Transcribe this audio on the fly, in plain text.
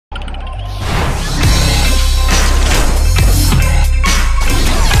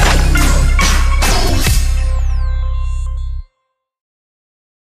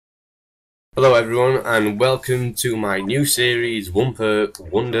Hello everyone and welcome to my new series Perk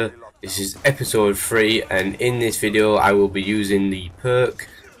Wonder. This is episode 3 and in this video I will be using the perk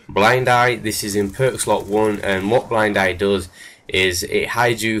Blind Eye. This is in perk slot 1 and what Blind Eye does is it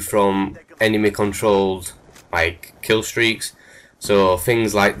hides you from enemy controlled like kill streaks. So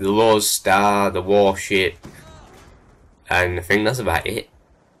things like the Lord's Star, the warship, and I think that's about it.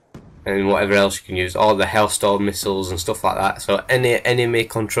 And whatever else you can use, all the Hellstorm missiles and stuff like that. So any enemy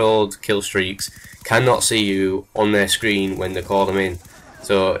controlled kill streaks cannot see you on their screen when they call them in.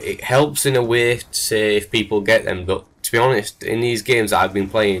 So it helps in a way to say if people get them, but to be honest, in these games that I've been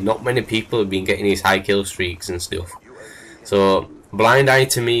playing, not many people have been getting these high kill streaks and stuff. So Blind Eye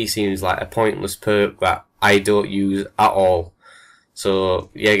to me seems like a pointless perk that I don't use at all.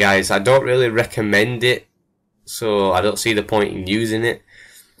 So yeah guys, I don't really recommend it, so I don't see the point in using it.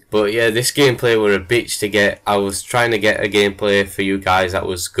 But yeah, this gameplay were a bitch to get. I was trying to get a gameplay for you guys that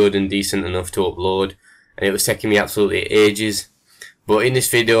was good and decent enough to upload, and it was taking me absolutely ages. But in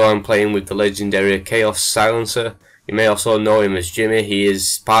this video I'm playing with the legendary Chaos Silencer. You may also know him as Jimmy. He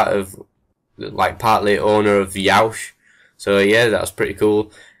is partly owner of Yaush. So yeah, that's pretty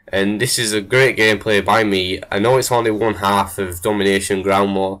cool. And this is a great gameplay by me. I know it's only one half of Domination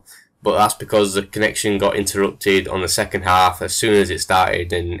Ground War, but that's because the connection got interrupted on the second half as soon as it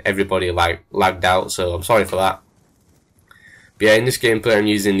started and everybody lagged out, so I'm sorry for that. But yeah, in this gameplay I'm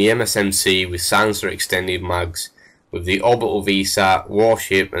using the MSMC with Silencer extended mags, with the Orbital VSAT,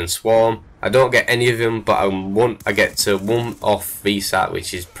 Warship and Swarm. I don't get any of them, but I get to one off VSAT,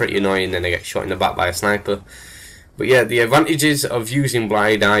 which is pretty annoying, then I get shot in the back by a sniper. But yeah, the advantages of using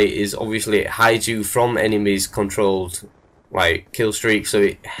Blind Eye is obviously it hides you from enemies controlled like kill streak, so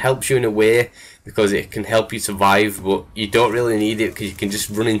it helps you in a way because it can help you survive, but you don't really need it because you can just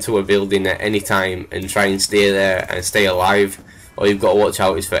run into a building at any time and try and stay there and stay alive. All you've got to watch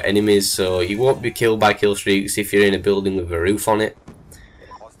out is for enemies, so you won't be killed by kill streaks if you're in a building with a roof on it.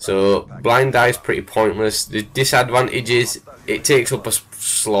 So Blind Eye is pretty pointless. The disadvantage is it takes up a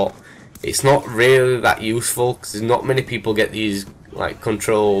slot. It's not really that useful because not many people get these like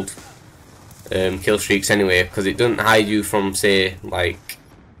controlled kill streaks anyway, because it doesn't hide you from, say, like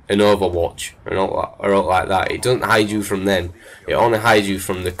an Overwatch or not like that. It doesn't hide you from them. It only hides you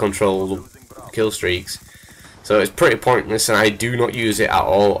from the controlled kill streaks. So it's pretty pointless, and I do not use it at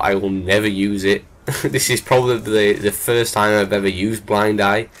all. I will never use it. This is probably the first time I've ever used Blind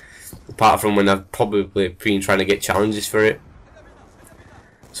Eye, apart from when I've probably been trying to get challenges for it.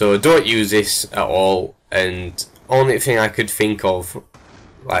 So don't use this at all, and only thing I could think of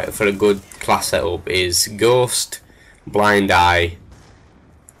like for a good class setup is Ghost, Blind Eye,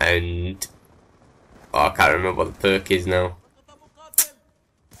 and I can't remember what the perk is now.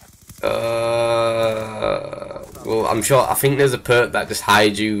 Well, I think there's a perk that just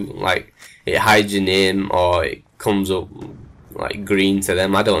hides you, like it hides your name or it comes up like green to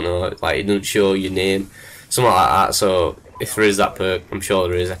them. I don't know, like it doesn't show your name, something like that. So if there is that perk, I'm sure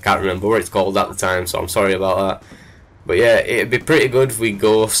there is. I can't remember what it's called at the time, so I'm sorry about that. But yeah, it'd be pretty good with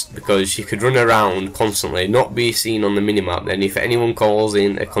Ghost because you could run around constantly, not be seen on the minimap. Then if anyone calls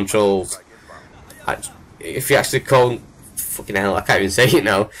in a controlled, if you actually call, fucking hell, I can't even say it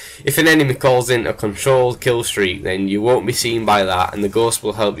now. If an enemy calls in a controlled kill streak, then you won't be seen by that, and the Ghost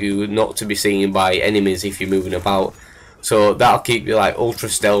will help you not to be seen by enemies if you're moving about. So that'll keep you like ultra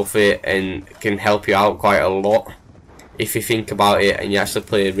stealthy and can help you out quite a lot if you think about it and you actually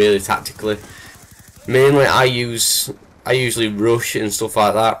play really tactically. Mainly I usually rush and stuff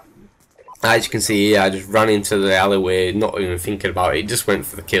like that. As you can see here, I just ran into the alleyway not even thinking about it, just went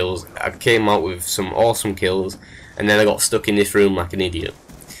for the kills. I came out with some awesome kills and then I got stuck in this room like an idiot.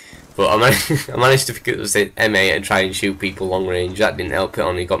 But I managed to pick up the M8 and try and shoot people long range. That didn't help, it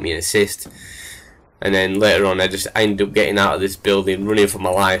only got me an assist. And then later on I ended up getting out of this building, running for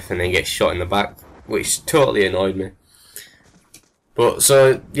my life, and then get shot in the back, which totally annoyed me. But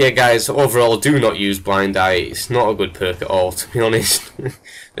so yeah guys, overall do not use Blind Eye. It's not a good perk at all, to be honest.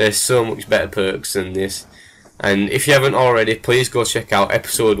 There's so much better perks than this. And if you haven't already, please go check out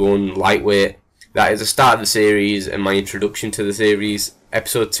episode 1 Lightweight. That is the start of the series and my introduction to the series.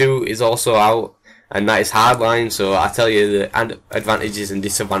 Episode 2 is also out, and that is Hardline, so I tell you the advantages and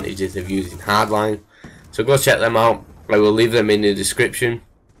disadvantages of using Hardline. So go check them out. I will leave them in the description.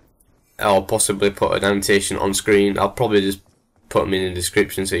 I'll possibly put an annotation on screen. I'll probably just put them in the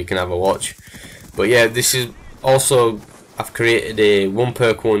description so you can have a watch. But yeah, this is also, I've created a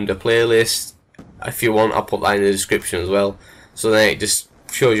Perk Wonder playlist. If you want, I'll put that in the description as well, so then it just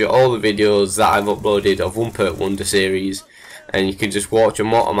shows you all the videos that I've uploaded of Perk Wonder series, and you can just watch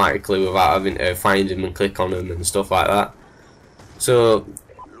them automatically without having to find them and click on them and stuff like that. So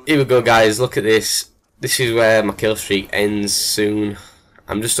here we go, guys. Look at this. This is where my kill streak ends soon.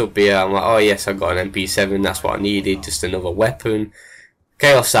 I'm just up here. I'm like, oh yes, I got an MP7. That's what I needed. Just another weapon.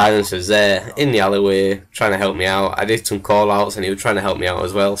 Chaos Silencer's there in the alleyway trying to help me out. I did some call outs and he was trying to help me out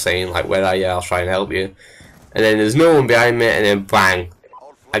as well, saying like, where are you? I'll try and help you. And then there's no one behind me, and then bang,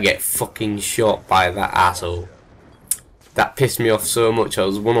 I get fucking shot by that asshole. That pissed me off so much. I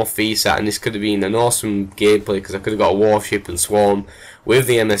was one off VSAT, and this could have been an awesome gameplay because I could have got a warship and swarm with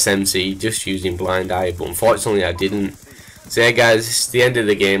the MSMC just using blind eye, but unfortunately I didn't. So yeah, guys, this is the end of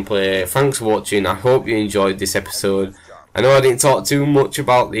the gameplay. Thanks for watching. I hope you enjoyed this episode. I know I didn't talk too much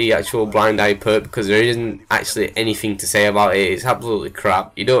about the actual blind eye perk because there isn't actually anything to say about it. It's absolutely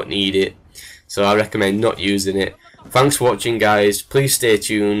crap. You don't need it, so I recommend not using it. Thanks for watching, guys. Please stay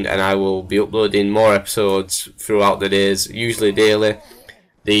tuned, and I will be uploading more episodes throughout the days, usually daily.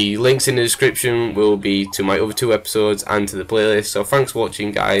 The links in the description will be to my other 2 episodes and to the playlist. So thanks for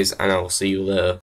watching, guys, and I will see you later.